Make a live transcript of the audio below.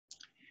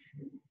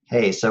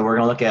Hey, so we're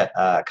going to look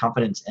at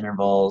confidence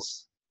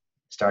intervals,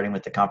 starting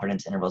with the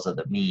confidence intervals of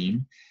the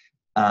mean.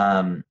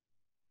 Um,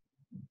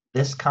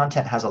 this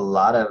content has a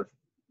lot of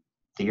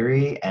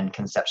theory and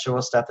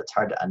conceptual stuff that's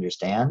hard to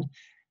understand,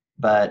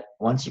 but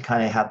once you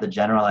kind of have the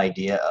general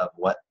idea of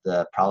what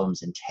the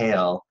problems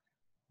entail,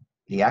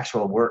 the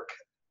actual work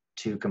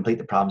to complete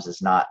the problems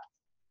is not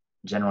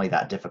generally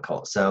that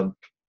difficult. So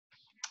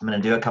I'm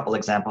going to do a couple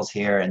examples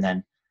here, and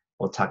then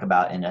we'll talk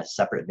about in a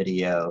separate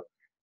video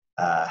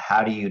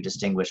how do you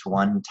distinguish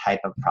one type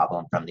of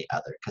problem from the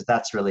other, because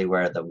that's really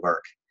where the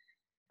work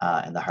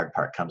and the hard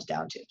part comes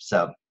down to.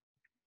 So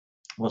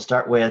we'll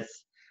start with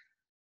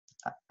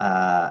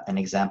an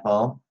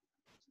example,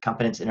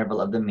 confidence interval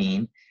of the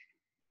mean.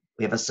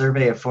 We have a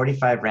survey of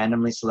 45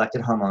 randomly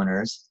selected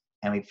homeowners,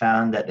 and we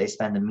found that they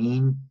spend a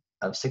mean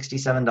of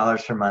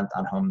 $67 per month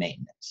on home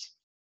maintenance.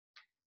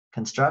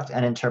 Construct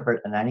and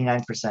interpret a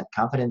 99%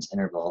 confidence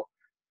interval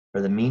for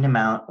the mean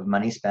amount of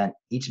money spent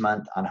each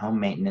month on home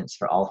maintenance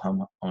for all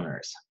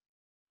homeowners.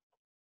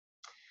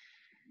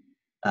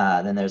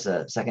 Then there's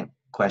a second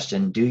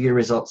question. Do your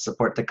results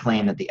support the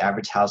claim that the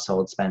average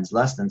household spends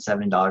less than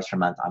 $70 per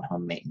month on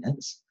home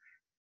maintenance?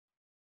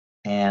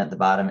 And at the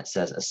bottom it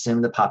says,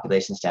 assume the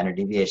population standard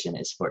deviation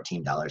is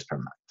 $14 per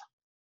month.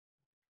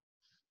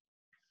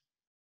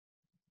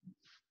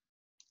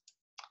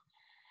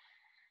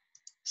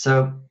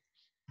 So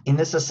in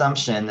this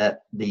assumption that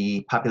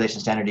the population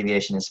standard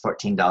deviation is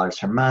 $14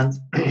 per month,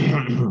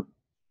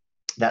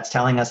 that's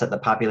telling us that the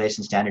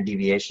population standard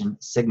deviation,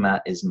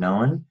 sigma, is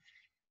known.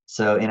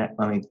 So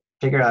when we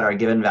figure out our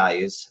given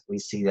values, we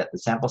see that the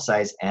sample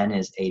size n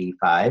is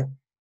 85.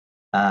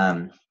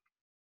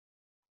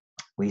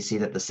 We see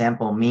that the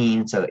sample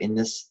mean, so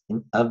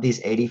of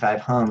these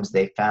 85 homes,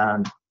 they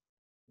found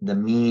the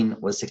mean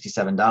was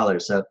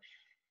 $67. So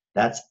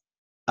that's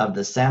of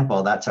the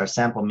sample, that's our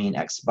sample mean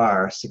x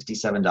bar,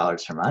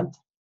 $67 per month.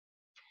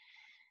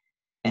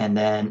 And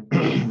then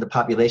the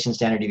population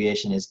standard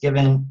deviation is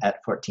given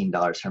at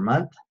 $14 per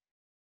month.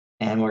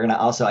 And we're going to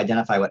also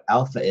identify what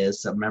alpha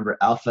is. So remember,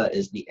 alpha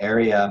is the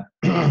area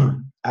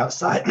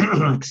outside,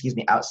 excuse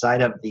me,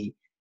 outside of the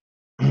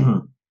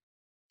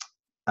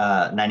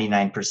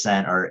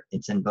 99%, or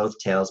it's in both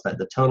tails, but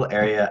the total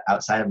area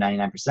outside of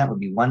 99% would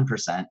be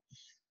 1%.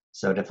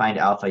 So to find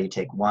alpha, you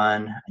take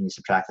 1 and you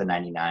subtract the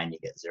 99, you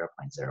get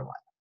 0.01.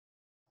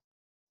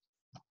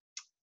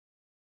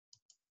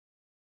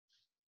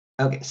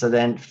 Okay, so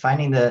then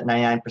finding the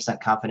 99%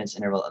 confidence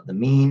interval of the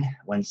mean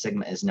when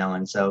sigma is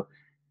known. So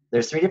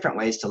there's 3 different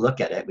ways to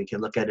look at it. We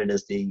could look at it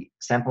as the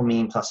sample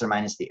mean plus or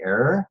minus the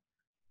error,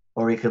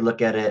 or we could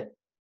look at it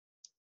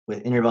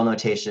with interval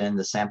notation,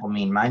 the sample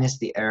mean minus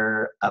the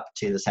error up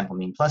to the sample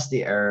mean plus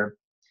the error,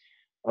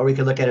 or we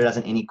could look at it as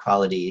an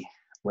inequality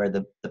where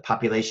the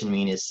population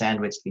mean is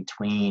sandwiched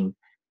between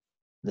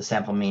the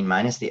sample mean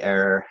minus the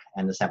error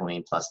and the sample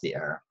mean plus the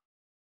error.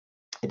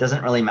 It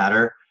doesn't really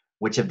matter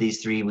which of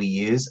these 3 we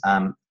use.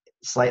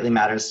 Slightly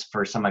matters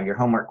for some of your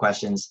homework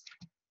questions,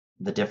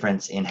 the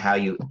difference in how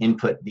you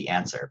input the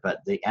answer,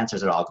 but the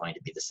answers are all going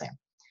to be the same.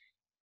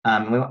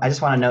 I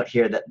just want to note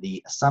here that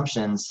the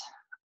assumptions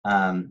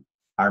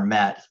are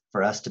met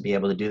for us to be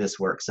able to do this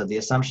work. So the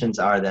assumptions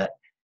are that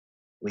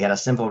we had a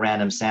simple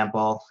random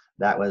sample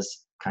that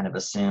was kind of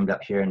assumed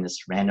up here in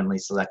this randomly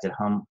selected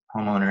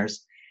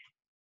homeowners.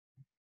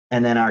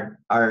 And then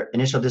our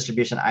initial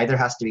distribution either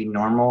has to be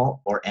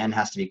normal or n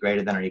has to be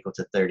greater than or equal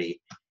to 30.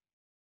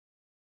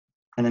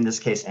 And in this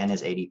case, n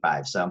is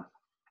 85. So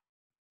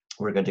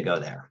we're good to go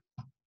there.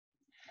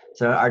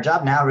 So our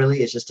job now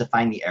really is just to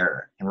find the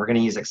error, and we're going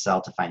to use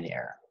Excel to find the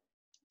error.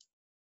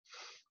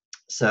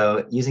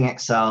 So using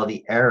Excel,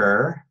 the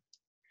error,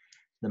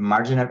 the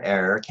margin of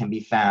error can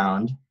be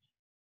found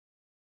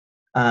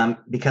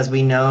because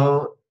we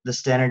know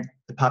the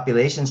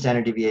population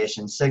standard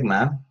deviation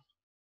sigma.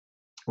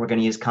 We're going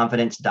to use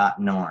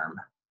confidence.norm.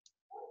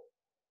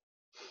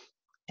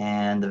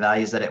 And the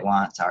values that it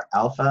wants are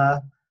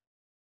alpha,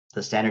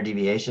 the standard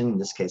deviation, in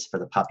this case for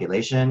the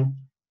population,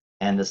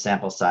 and the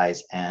sample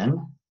size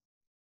n.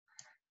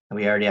 And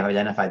we already have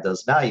identified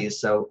those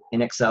values. So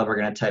in Excel, we're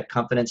going to type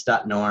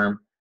confidence.norm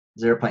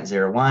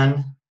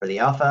 0.01 for the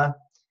alpha,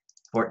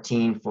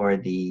 14 for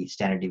the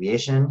standard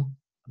deviation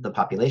of the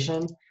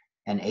population,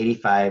 and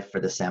 85 for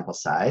the sample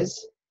size.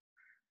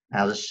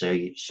 I'll just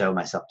show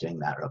myself doing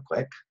that real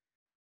quick.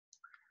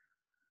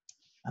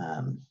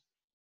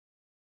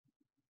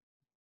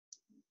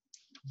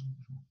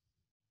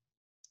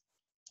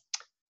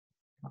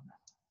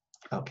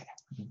 Okay,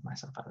 move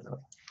myself out of the way.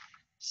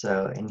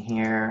 So in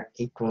here,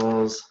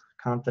 equals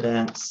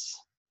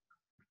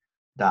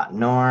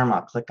confidence.norm,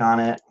 I'll click on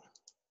it.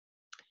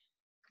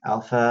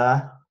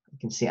 Alpha, you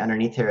can see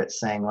underneath here it's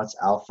saying what's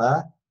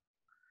alpha,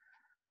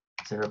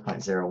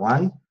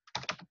 0.01.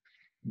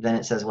 Then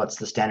it says what's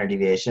the standard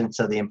deviation.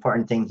 So the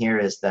important thing here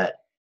is that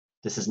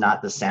this is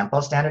not the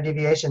sample standard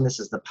deviation, this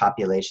is the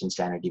population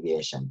standard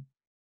deviation.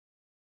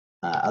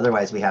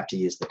 Otherwise, we have to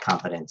use the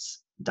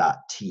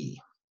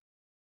confidence.t.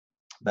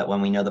 But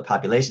when we know the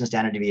population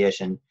standard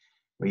deviation,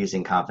 we're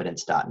using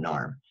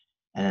confidence.norm.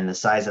 And then the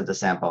size of the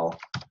sample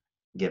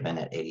given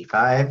at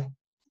 85.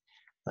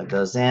 Plug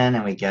those in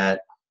and we get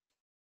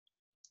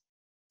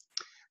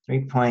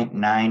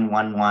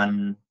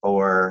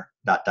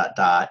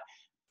 3.9114 ...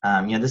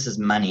 this is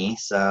money,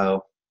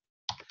 so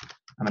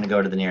I'm going to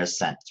go to the nearest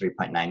cent,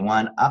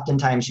 3.91.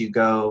 Oftentimes you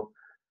go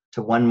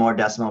to one more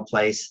decimal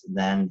place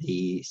than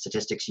the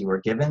statistics you were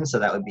given, so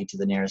that would be to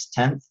the nearest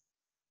tenth.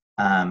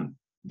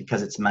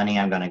 Because it's money,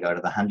 I'm going to go to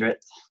the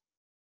hundredth.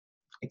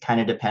 It kind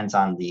of depends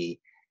on the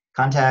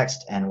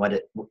context and what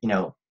it,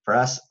 for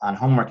us on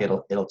homework,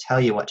 it'll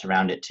tell you what to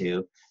round it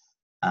to.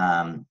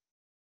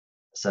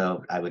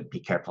 So I would be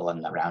careful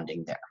in the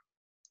rounding there.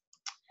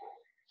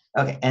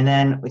 Okay, and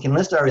then we can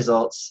list our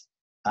results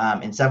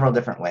in several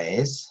different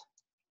ways.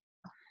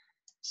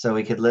 So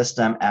we could list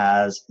them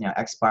as,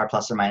 X bar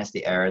plus or minus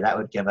the error. That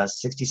would give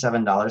us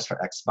 $67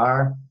 for X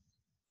bar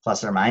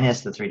plus or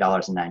minus the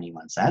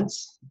 $3.91.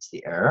 It's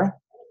the error.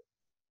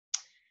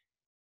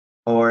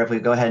 Or if we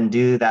go ahead and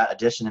do that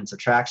addition and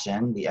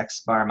subtraction, the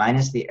X bar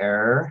minus the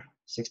error,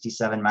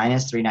 67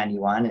 minus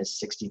 391 is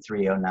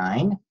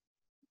 6309.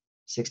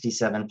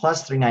 67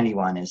 plus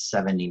 391 is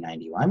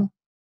 7091.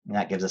 And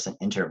that gives us an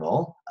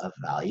interval of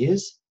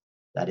values.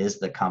 That is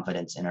the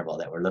confidence interval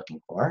that we're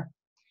looking for.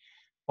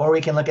 Or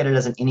we can look at it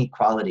as an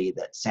inequality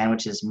that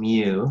sandwiches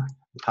mu,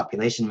 the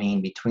population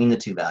mean, between the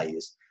two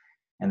values.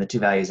 And the two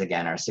values,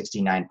 again, are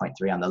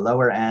 69.3 on the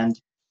lower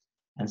end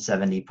and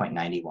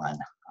 70.91 on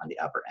the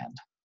upper end.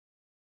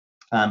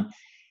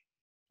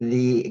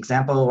 The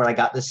example where I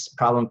got this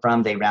problem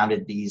from, they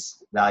rounded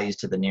these values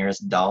to the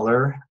nearest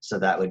dollar. So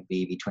that would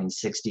be between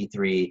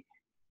 $63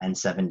 and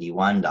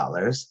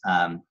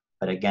 $71.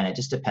 But again, it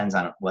just depends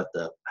on what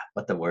the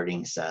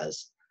wording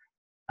says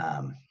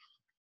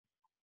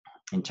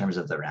in terms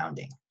of the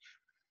rounding.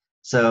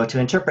 So to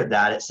interpret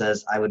that, it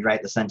says, I would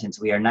write the sentence,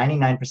 we are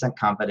 99%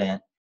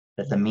 confident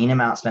that the mean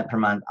amount spent per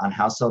month on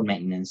household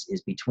maintenance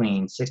is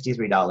between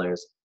 $63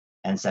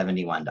 and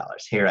 $71.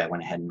 Here I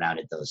went ahead and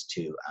rounded those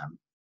to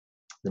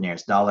the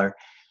nearest dollar.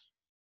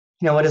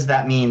 What does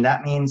that mean?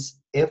 That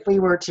means if we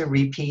were to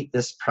repeat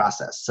this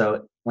process,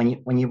 so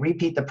when you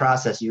repeat the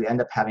process, you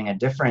end up having a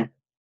different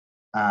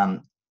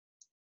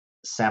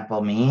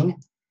sample mean.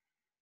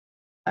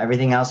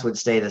 Everything else would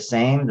stay the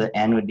same. The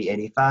n would be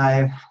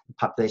 85, the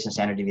population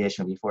standard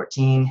deviation would be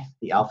 14,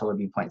 the alpha would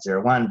be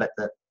 0.01, but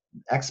the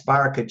X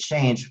bar could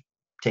change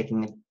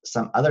taking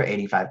some other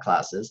 85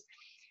 classes.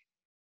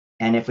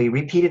 And if we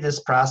repeated this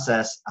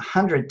process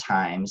 100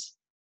 times,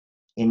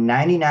 in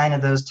 99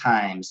 of those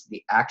times,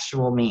 the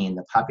actual mean,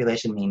 the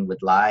population mean,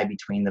 would lie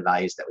between the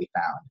values that we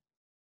found.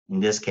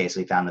 In this case,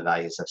 we found the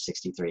values of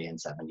 63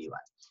 and 71.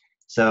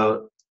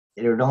 So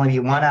it would only be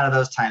one out of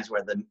those times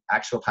where the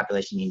actual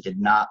population mean did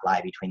not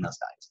lie between those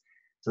values.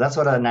 So that's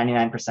what a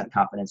 99%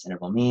 confidence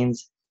interval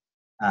means.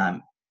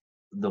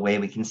 The way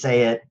we can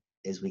say it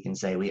is we can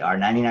say we are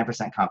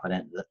 99%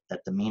 confident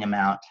that the mean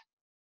amount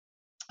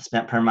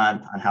spent per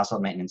month on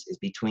household maintenance is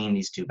between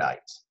these two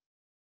values.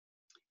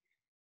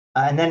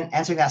 And then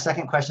answering that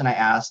second question I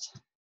asked,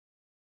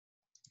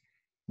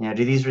 do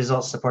these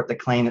results support the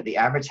claim that the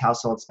average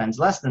household spends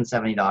less than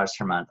 $70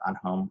 per month on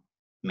home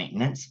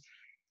maintenance?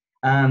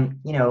 In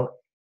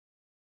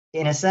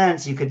a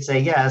sense, you could say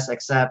yes,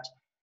 except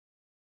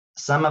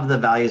some of the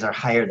values are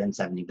higher than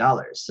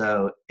 $70.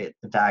 So in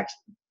fact,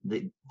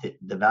 the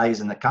values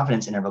in the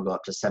confidence interval go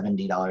up to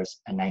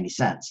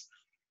 $70.90.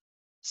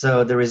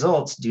 So the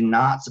results do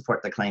not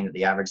support the claim that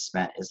the average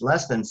spent is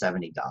less than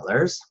 $70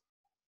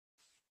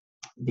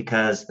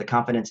 because the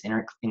confidence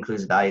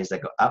includes values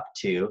that go up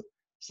to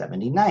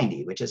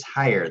 $70.90, which is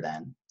higher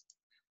than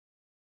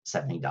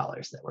 $70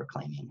 that we're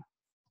claiming.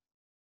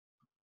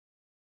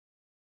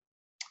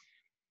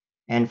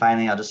 And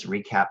finally, I'll just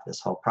recap this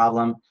whole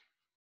problem.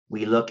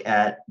 We look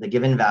at the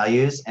given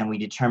values and we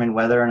determine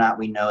whether or not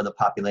we know the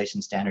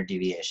population standard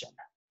deviation.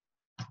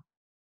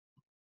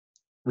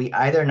 We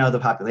either know the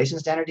population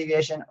standard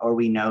deviation or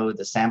we know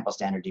the sample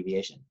standard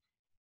deviation.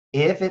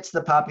 If it's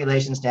the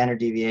population standard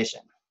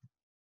deviation,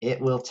 it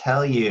will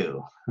tell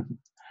you,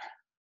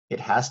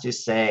 it has to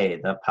say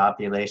the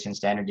population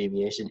standard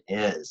deviation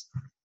is.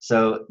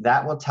 So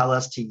that will tell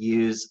us to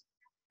use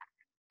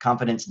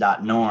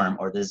confidence.norm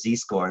or the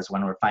z-scores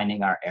when we're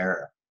finding our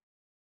error.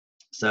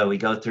 So we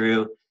go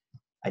through,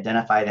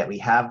 identify that we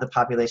have the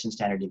population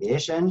standard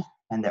deviation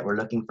and that we're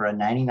looking for a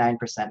 99%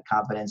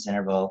 confidence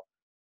interval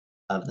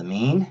of the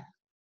mean.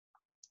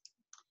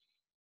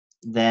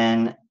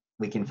 Then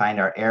we can find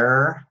our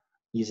error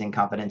using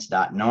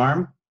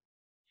confidence.norm,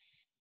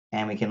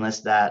 and we can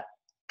list that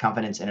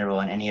confidence interval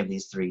in any of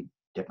these three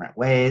different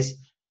ways.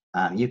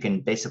 You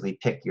can basically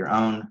pick your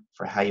own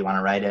for how you want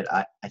to write it.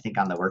 I think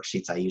on the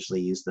worksheets I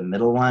usually use the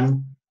middle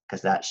one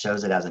because that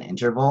shows it as an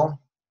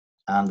interval.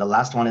 The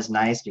last one is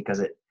nice because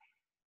it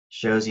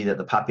shows you that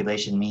the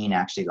population mean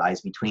actually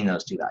lies between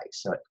those two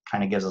values. So it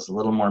kind of gives us a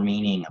little more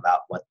meaning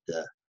about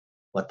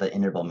what the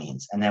interval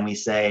means. And then we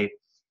say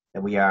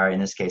that we are, in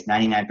this case,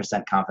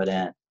 99%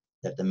 confident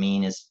that the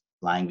mean is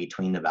lying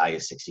between the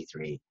values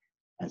 63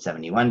 and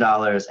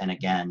 $71. And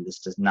again, this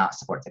does not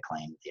support the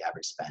claim that the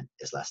average spent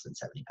is less than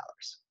 $70.